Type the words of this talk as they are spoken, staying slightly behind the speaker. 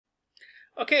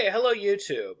Okay, hello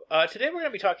YouTube. Today we're going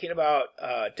to be talking about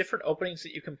different openings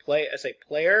that you can play as a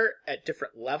player at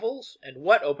different levels, and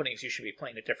what openings you should be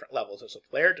playing at different levels as a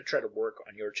player to try to work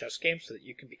on your chess game so that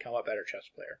you can become a better chess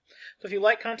player. So if you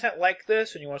like content like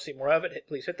this and you want to see more of it,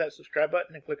 please hit that subscribe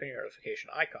button and click on your notification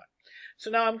icon.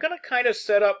 So now I'm going to kind of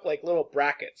set up like little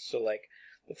brackets. So like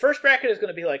the first bracket is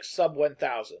going to be like sub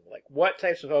 1000. Like what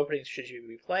types of openings should you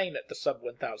be playing at the sub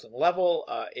 1000 level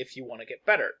if you want to get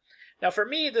better. Now, for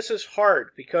me, this is hard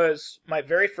because my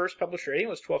very first published rating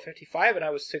was 1255 and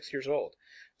I was 6 years old.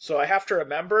 So I have to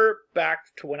remember back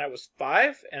to when I was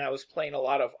 5 and I was playing a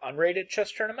lot of unrated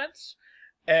chess tournaments.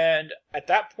 And at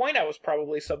that point, I was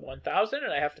probably sub 1000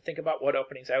 and I have to think about what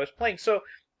openings I was playing. So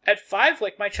at 5,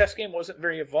 like my chess game wasn't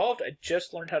very evolved. I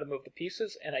just learned how to move the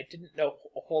pieces and I didn't know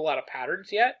a whole lot of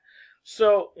patterns yet.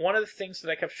 So one of the things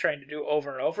that I kept trying to do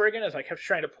over and over again is I kept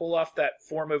trying to pull off that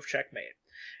 4-move checkmate.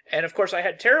 And of course, I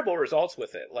had terrible results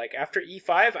with it. Like after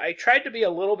e5, I tried to be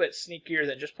a little bit sneakier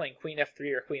than just playing queen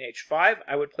f3 or queen h5.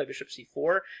 I would play bishop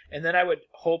c4, and then I would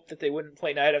hope that they wouldn't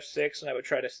play knight f6, and I would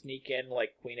try to sneak in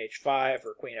like queen h5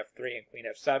 or queen f3 and queen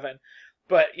f7.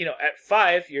 But, you know, at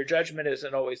 5, your judgment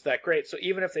isn't always that great. So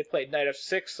even if they played knight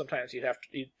f6, sometimes you'd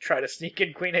try to sneak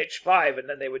in queen h5, and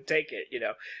then they would take it, you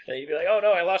know. And you'd be like, oh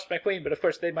no, I lost my queen. But of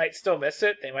course, they might still miss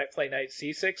it. They might play knight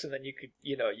c6, and then you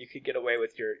could get away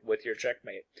with your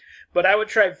checkmate. But I would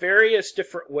try various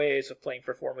different ways of playing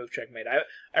for 4-move checkmate.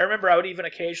 I remember I would even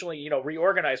occasionally,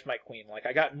 reorganize my queen. Like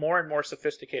I got more and more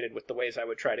sophisticated with the ways I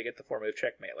would try to get the 4-move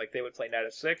checkmate. Like they would play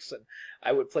knight f6, and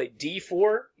I would play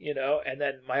d4, and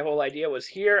then my whole idea was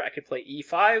here I could play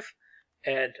e5,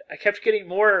 and I kept getting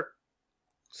more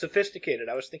sophisticated.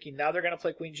 I was thinking, now they're going to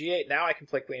play queen g8, now I can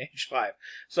play queen h5.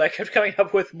 So I kept coming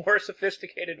up with more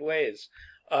sophisticated ways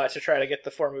to try to get the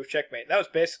 4-move checkmate. That was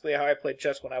basically how I played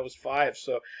chess when I was 5.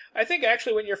 So I think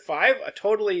actually when you're 5, a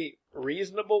totally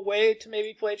reasonable way to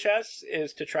maybe play chess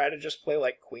is to try to just play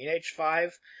like queen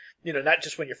h5. Not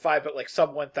just when you're 5, but like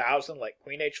sub 1000, like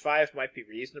queen h5 might be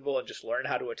reasonable, and just learn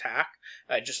how to attack,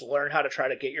 and just learn how to try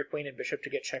to get your queen and bishop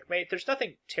to get checkmate. There's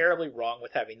nothing terribly wrong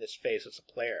with having this phase as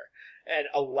a player, and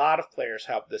a lot of players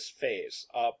have this phase.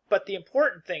 But the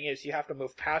important thing is you have to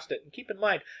move past it, and keep in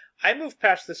mind, I moved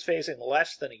past this phase in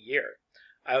less than a year.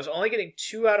 I was only getting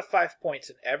 2 out of 5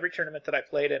 points in every tournament that I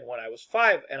played in when I was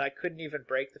 5, and I couldn't even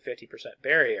break the 50%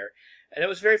 barrier, and it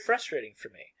was very frustrating for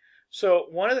me. So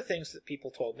one of the things that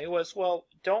people told me was, well,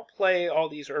 don't play all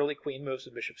these early queen moves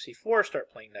in bishop c4, start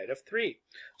playing knight f3.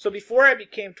 So before I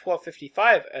became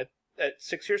 1255, at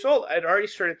 6 years old, I'd already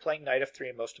started playing knight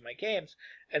f3 in most of my games,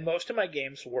 and most of my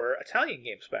games were Italian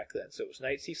games back then. So it was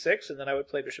knight c6, and then I would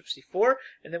play bishop c4,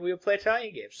 and then we would play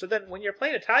Italian games. So then when you're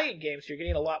playing Italian games, you're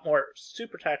getting a lot more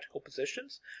super tactical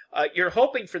positions. You're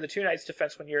hoping for the 2 knights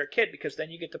defense when you're a kid, because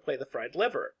then you get to play the fried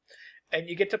liver. And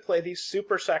you get to play these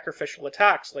super sacrificial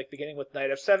attacks, like beginning with knight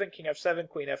f7, king f7,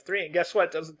 queen f3, and guess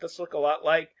what? Doesn't this look a lot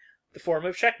like the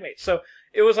 4-move checkmate? So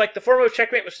it was like the 4-move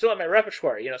checkmate was still in my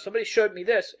repertoire. Somebody showed me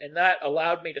this, and that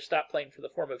allowed me to stop playing for the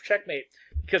 4-move checkmate,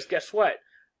 because guess what?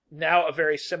 Now a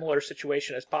very similar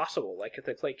situation is possible. Like if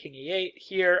they play king e8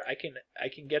 here, I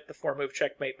can get the 4-move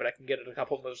checkmate, but I can get it a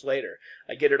couple moves later.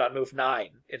 I get it on move 9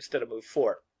 instead of move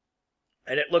 4.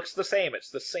 And it looks the same. It's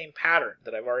the same pattern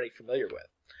that I'm already familiar with.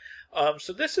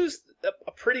 So this is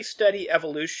a pretty steady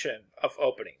evolution of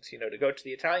openings, to go to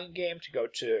the Italian game, to go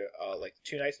to like the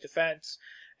 2 knights defense,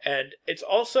 and it's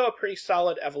also a pretty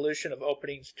solid evolution of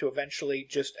openings to eventually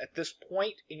just at this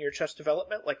point in your chess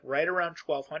development, like right around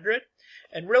 1200,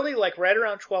 and really like right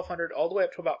around 1200 all the way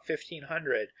up to about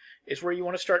 1500 is where you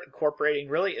want to start incorporating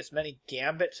really as many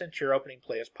gambits into your opening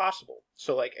play as possible.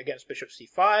 So like against bishop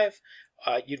c5,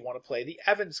 you'd want to play the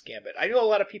Evans Gambit. I know a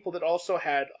lot of people that also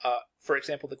had, for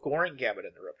example, the Goring Gambit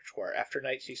in the repertoire. After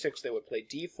knight c6, they would play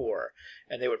d4,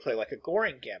 and they would play like a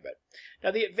Goring Gambit. Now,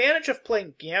 the advantage of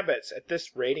playing gambits at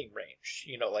this rating range,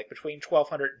 like between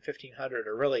 1200 and 1500,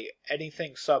 or really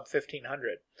anything sub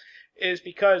 1500, is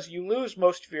because you lose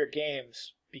most of your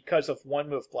games because of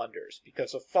 1-move blunders,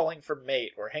 because of falling for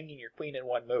mate or hanging your queen in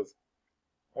 1 move.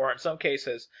 Or in some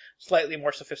cases, slightly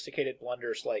more sophisticated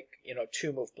blunders like,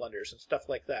 2-move blunders and stuff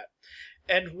like that.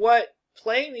 And what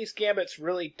playing these gambits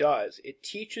really does, it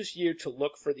teaches you to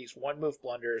look for these 1-move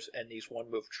blunders and these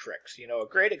 1-move tricks. A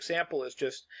great example is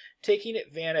just taking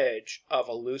advantage of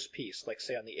a loose piece, like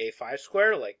say on the a5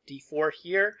 square, like d4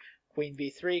 here, queen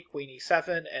b3, queen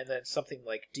e7, and then something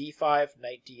like d5,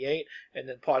 knight d8, and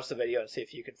then pause the video and see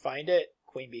if you can find it.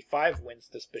 Queen b5 wins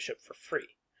this bishop for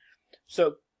free.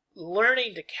 So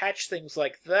learning to catch things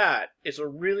like that is a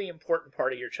really important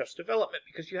part of your chess development,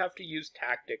 because you have to use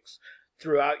tactics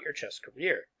throughout your chess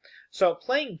career. So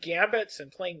playing gambits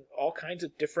and playing all kinds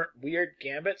of different weird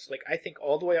gambits, like I think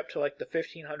all the way up to like the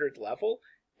 1500 level,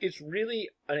 is really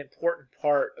an important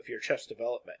part of your chess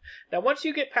development. Now, once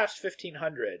you get past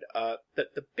 1500,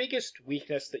 the biggest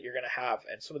weakness that you're going to have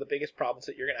and some of the biggest problems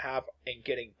that you're going to have in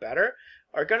getting better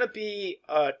are going to be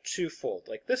twofold.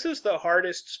 Like, this is the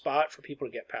hardest spot for people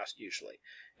to get past usually,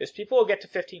 is people will get to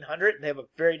 1500 and they have a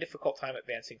very difficult time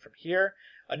advancing from here.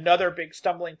 Another big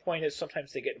stumbling point is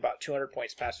sometimes they get about 200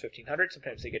 points past 1500,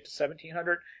 sometimes they get to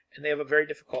 1700, and they have a very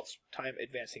difficult time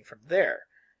advancing from there.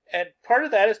 And part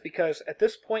of that is because at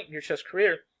this point in your chess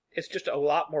career, it's just a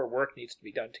lot more work needs to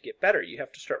be done to get better. You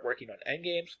have to start working on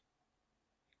endgames.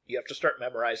 You have to start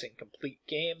memorizing complete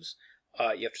games.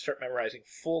 You have to start memorizing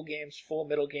full games, full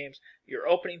middle games. Your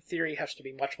opening theory has to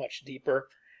be much, much deeper.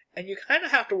 And you kind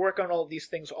of have to work on all of these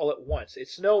things all at once.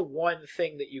 It's no one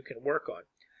thing that you can work on.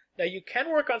 Now, you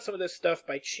can work on some of this stuff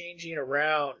by changing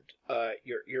around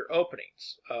your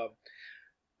openings.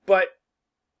 But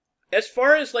as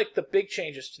far as like the big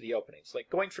changes to the openings, like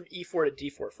going from e4 to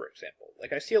d4, for example,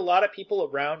 like I see a lot of people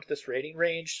around this rating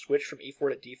range switch from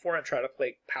e4 to d4 and try to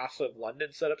play passive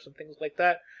London setups and things like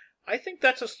that. I think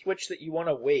that's a switch that you want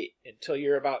to wait until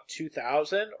you're about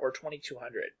 2000 or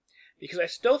 2200. Because I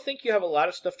still think you have a lot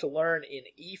of stuff to learn in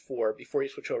e4 before you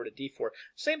switch over to d4.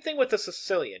 Same thing with the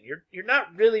Sicilian. You're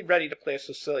not really ready to play a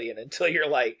Sicilian until you're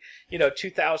like,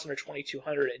 2000 or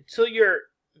 2200, until you're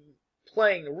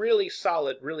playing really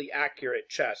solid, really accurate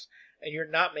chess, and you're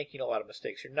not making a lot of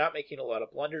mistakes, you're not making a lot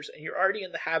of blunders, and you're already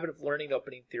in the habit of learning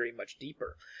opening theory much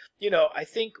deeper. I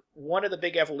think one of the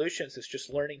big evolutions is just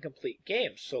learning complete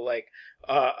games. So like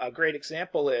a great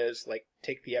example is, like,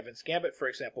 take the Evans Gambit, for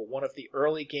example. One of the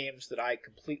early games that I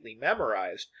completely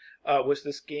memorized was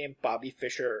this game, Bobby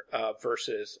Fischer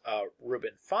versus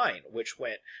Reuben Fine, which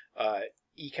went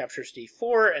e captures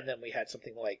d4, and then we had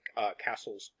something like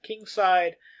castles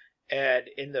kingside. And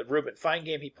in the Reuben Fine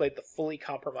game, he played the fully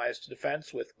compromised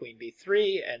defense with queen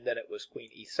b3, and then it was queen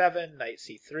e7, knight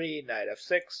c3, knight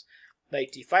f6,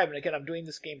 knight d5. And again, I'm doing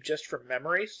this game just from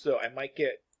memory, so I might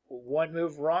get one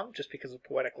move wrong just because of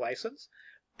poetic license.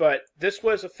 But this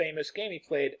was a famous game. He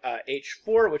played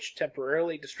h4, which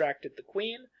temporarily distracted the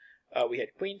queen. We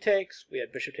had queen takes, we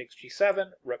had bishop takes g7,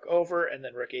 rook over, and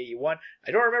then rook ae1.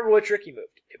 I don't remember which rook he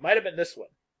moved. It might have been this one.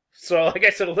 So, like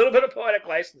I said, a little bit of poetic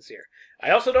license here.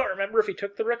 I also don't remember if he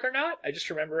took the rook or not. I just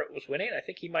remember it was winning. I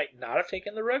think he might not have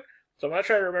taken the rook. So I'm going to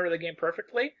try to remember the game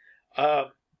perfectly. I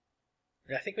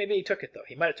think maybe he took it, though.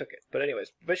 He might have took it. But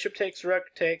anyways, bishop takes,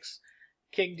 rook takes,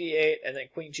 king d8, and then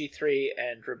queen g3,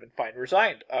 and Reuben Fine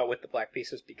resigned with the black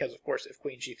pieces because, of course, if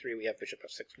queen g3, we have bishop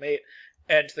f6 mate,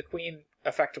 and the queen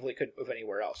effectively couldn't move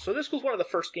anywhere else. So this was one of the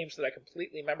first games that I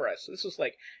completely memorized. So this was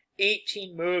like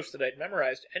 18 moves that I'd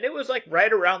memorized, and it was like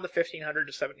right around the 1500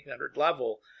 to 1700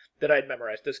 level that I'd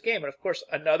memorized this game. And of course,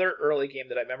 another early game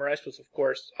that I memorized was, of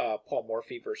course, Paul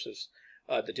Morphy versus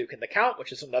the Duke and the Count,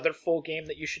 which is another full game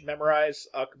that you should memorize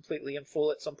completely in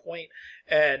full at some point.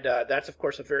 And that's, of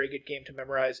course, a very good game to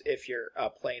memorize if you're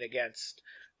playing against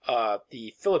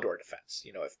the Philidor defense.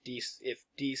 If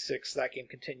d6, that game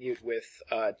continued with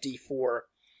d4,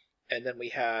 and then we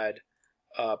had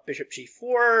bishop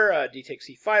g4, d takes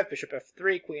c5, bishop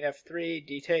f3, queen f3,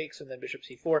 d takes, and then bishop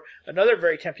c4. Another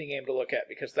very tempting game to look at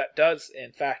because that does,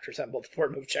 in fact, resemble the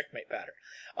four-move checkmate pattern.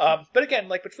 But again,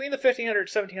 like between the 1500 and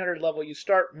 1700 level, you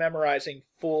start memorizing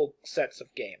full sets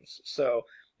of games. So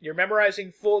you're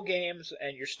memorizing full games,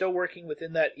 and you're still working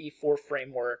within that e4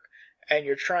 framework, and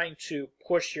you're trying to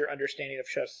push your understanding of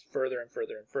chess further and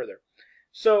further and further.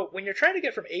 So when you're trying to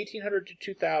get from 1800 to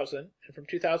 2000, and from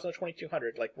 2000 to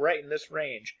 2200, like right in this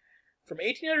range, from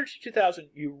 1800 to 2000,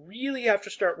 you really have to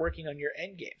start working on your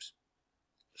endgames.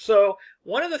 So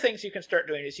one of the things you can start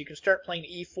doing is you can start playing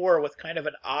e4 with kind of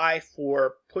an eye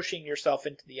for pushing yourself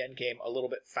into the endgame a little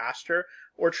bit faster,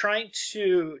 or trying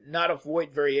to not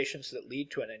avoid variations that lead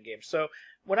to an endgame. So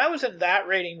when I was in that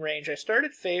rating range, I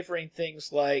started favoring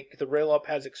things like the Ruy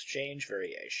Lopez exchange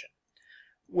variation,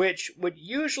 which would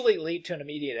usually lead to an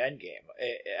immediate endgame.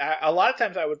 A lot of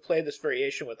times I would play this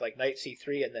variation with like knight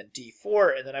c3 and then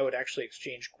d4, and then I would actually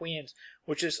exchange queens,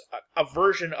 which is a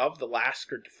version of the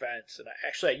Lasker defense. And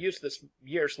I used this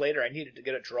years later. I needed to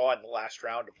get a draw in the last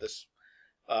round of this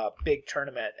big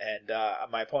tournament, and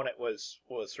my opponent was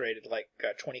rated like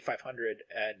 2500,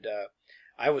 and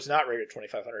I was not rated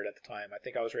 2500 at the time. I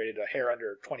think I was rated a hair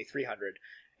under 2300.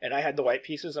 And I had the white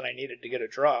pieces, and I needed to get a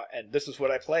draw, and this is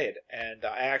what I played. And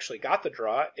I actually got the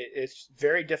draw. It's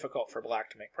very difficult for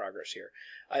black to make progress here.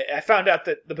 I found out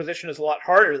that the position is a lot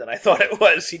harder than I thought it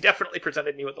was. He definitely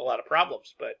presented me with a lot of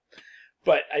problems, but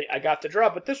but I got the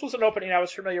draw. But this was an opening I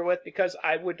was familiar with because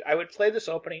I would play this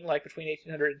opening like between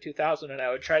 1800 and 2000, and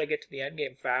I would try to get to the end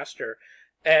game faster.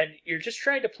 And you're just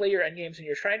trying to play your end games, and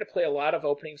you're trying to play a lot of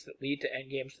openings that lead to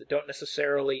end games that don't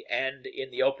necessarily end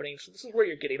in the opening. So this is where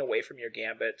you're getting away from your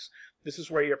gambits. This is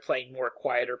where you're playing more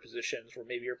quieter positions, where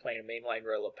maybe you're playing a mainline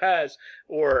Ruy Lopez,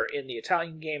 or in the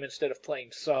Italian game, instead of playing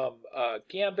some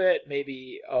gambit,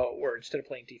 maybe, or instead of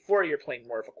playing d4, you're playing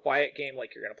more of a quiet game,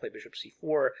 like you're going to play bishop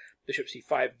c4, bishop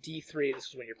c5, d3. This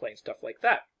is when you're playing stuff like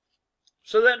that.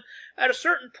 So then, at a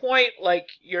certain point, like,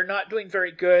 you're not doing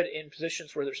very good in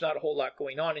positions where there's not a whole lot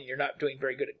going on, and you're not doing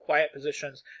very good in quiet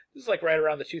positions. This is like right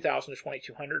around the 2000 to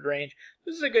 2200 range.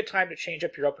 This is a good time to change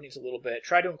up your openings a little bit.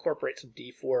 Try to incorporate some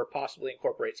d4, possibly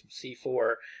incorporate some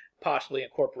c4, possibly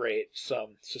incorporate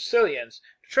some Sicilians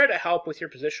to try to help with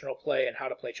your positional play and how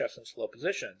to play chess in slow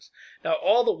positions. Now,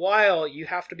 all the while, you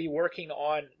have to be working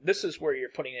on, this is where you're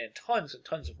putting in tons and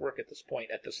tons of work at this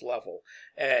point, at this level.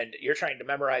 And you're trying to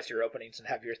memorize your openings and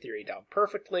have your theory down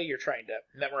perfectly. You're trying to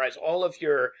memorize all of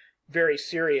your very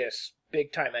serious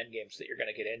big-time endgames that you're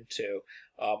going to get into,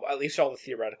 at least all the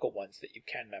theoretical ones that you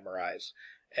can memorize.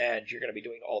 And you're going to be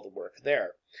doing all the work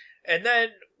there. And then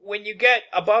when you get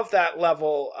above that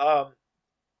level,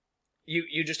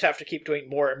 you just have to keep doing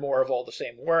more and more of all the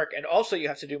same work. And also you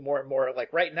have to do more and more,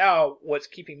 like right now, what's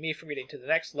keeping me from getting to the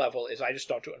next level is I just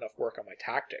don't do enough work on my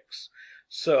tactics.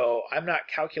 So I'm not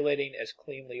calculating as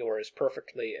cleanly or as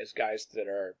perfectly as guys that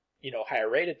are, higher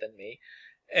rated than me.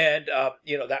 And,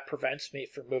 that prevents me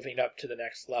from moving up to the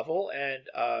next level. And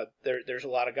there's a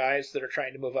lot of guys that are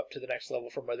trying to move up to the next level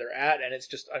from where they're at, and it's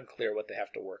just unclear what they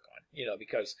have to work on,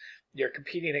 because you're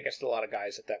competing against a lot of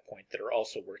guys at that point that are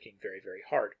also working very, very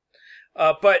hard.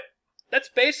 But that's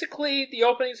basically the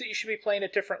openings that you should be playing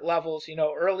at different levels.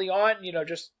 Early on,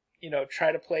 just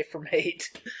try to play for mate.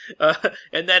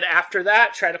 And then after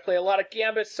that, try to play a lot of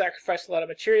gambits, sacrifice a lot of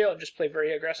material, and just play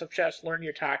very aggressive chess, learn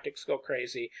your tactics, go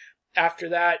crazy. After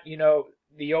that,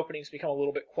 the openings become a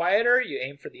little bit quieter. You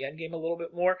aim for the endgame a little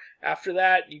bit more. After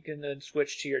that, you can then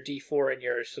switch to your d4 and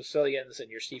your Sicilians and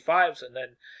your c5s. And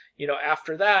then,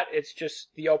 after that, it's just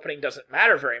the opening doesn't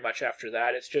matter very much after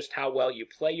that. It's just how well you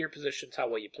play your positions, how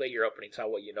well you play your openings, how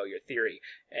well you know your theory,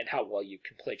 and how well you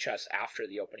can play chess after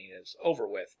the opening is over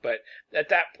with. But at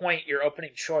that point, your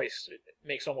opening choice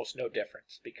makes almost no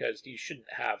difference because you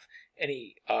shouldn't have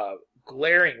any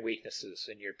glaring weaknesses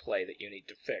in your play that you need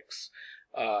to fix.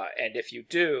 And if you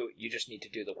do, you just need to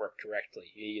do the work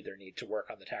directly. You either need to work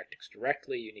on the tactics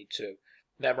directly, you need to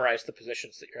memorize the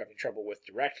positions that you're having trouble with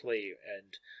directly,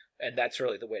 and that's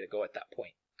really the way to go at that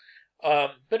point.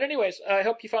 But anyways, I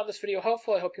hope you found this video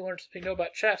helpful. I hope you learned something new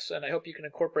about chess, and I hope you can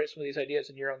incorporate some of these ideas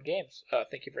in your own games.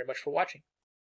 Thank you very much for watching.